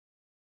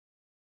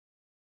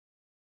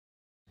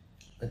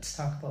Let's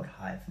talk about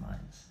hive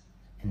minds.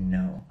 And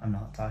no, I'm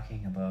not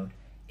talking about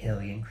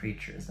alien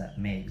creatures that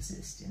may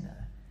exist in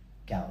a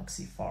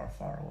galaxy far,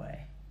 far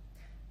away.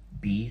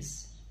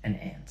 Bees and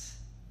ants.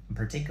 In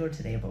particular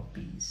today about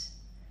bees.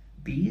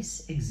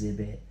 Bees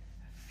exhibit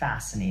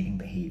fascinating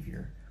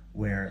behavior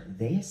where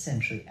they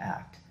essentially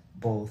act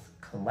both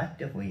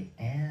collectively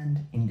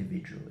and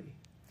individually.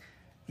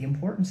 The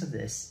importance of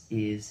this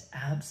is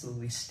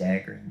absolutely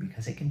staggering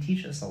because it can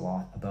teach us a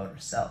lot about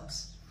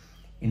ourselves.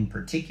 In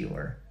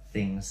particular,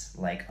 things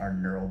like our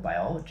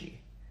neurobiology.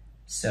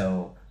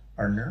 So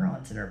our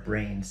neurons in our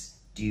brains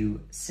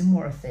do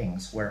similar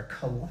things where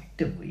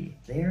collectively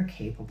they are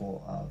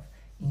capable of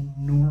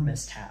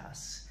enormous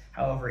tasks.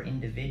 However,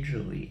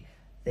 individually,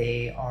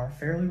 they are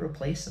fairly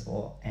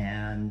replaceable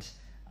and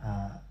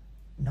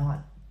not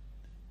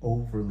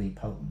overly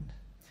potent.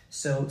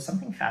 So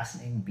something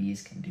fascinating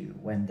bees can do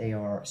when they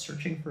are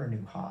searching for a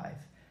new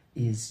hive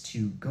is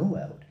to go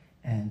out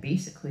and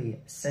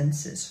basically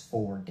census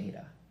for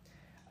data.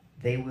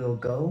 They will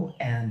go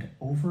and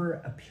over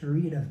a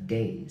period of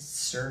days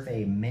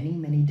survey many,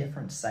 many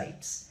different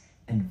sites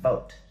and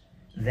vote.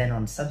 Then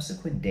on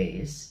subsequent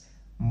days,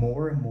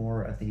 more and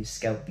more of these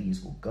scout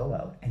bees will go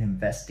out and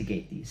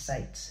investigate these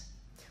sites.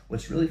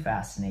 What's really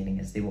fascinating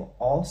is they will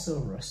also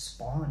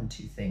respond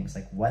to things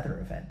like weather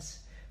events.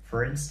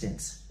 For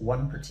instance,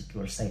 one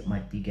particular site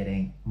might be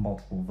getting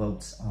multiple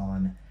votes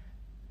on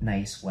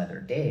nice weather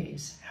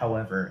days.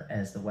 However,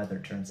 as the weather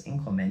turns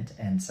inclement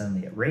and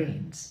suddenly it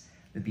rains,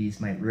 the bees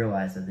might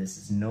realize that this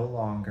is no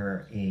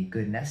longer a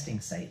good nesting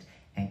site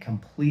and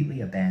completely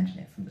abandon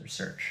it from their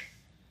search.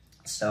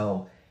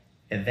 So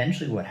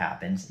eventually what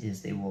happens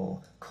is they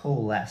will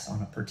coalesce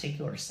on a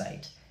particular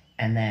site,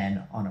 and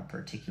then on a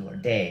particular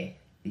day,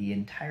 the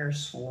entire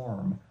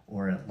swarm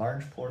or a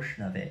large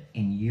portion of it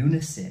in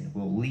unison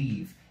will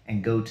leave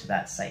and go to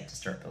that site to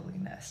start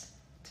building a nest.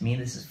 To me,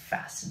 this is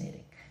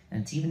fascinating.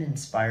 And it's even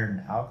inspired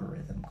an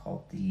algorithm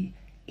called the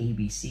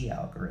ABC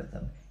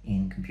algorithm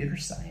in computer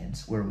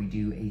science, where we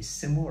do a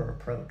similar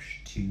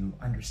approach to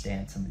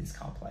understand some of these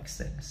complex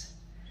things.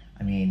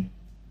 I mean,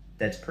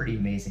 that's pretty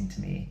amazing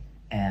to me.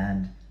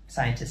 And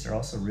scientists are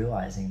also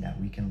realizing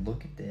that we can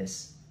look at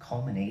this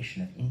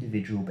culmination of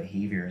individual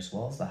behavior as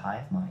well as the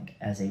hive mind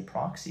as a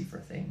proxy for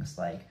things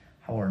like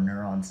how our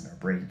neurons in our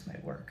brains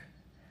might work.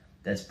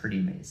 That's pretty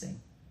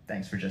amazing.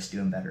 Thanks for just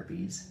doing better,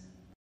 bees.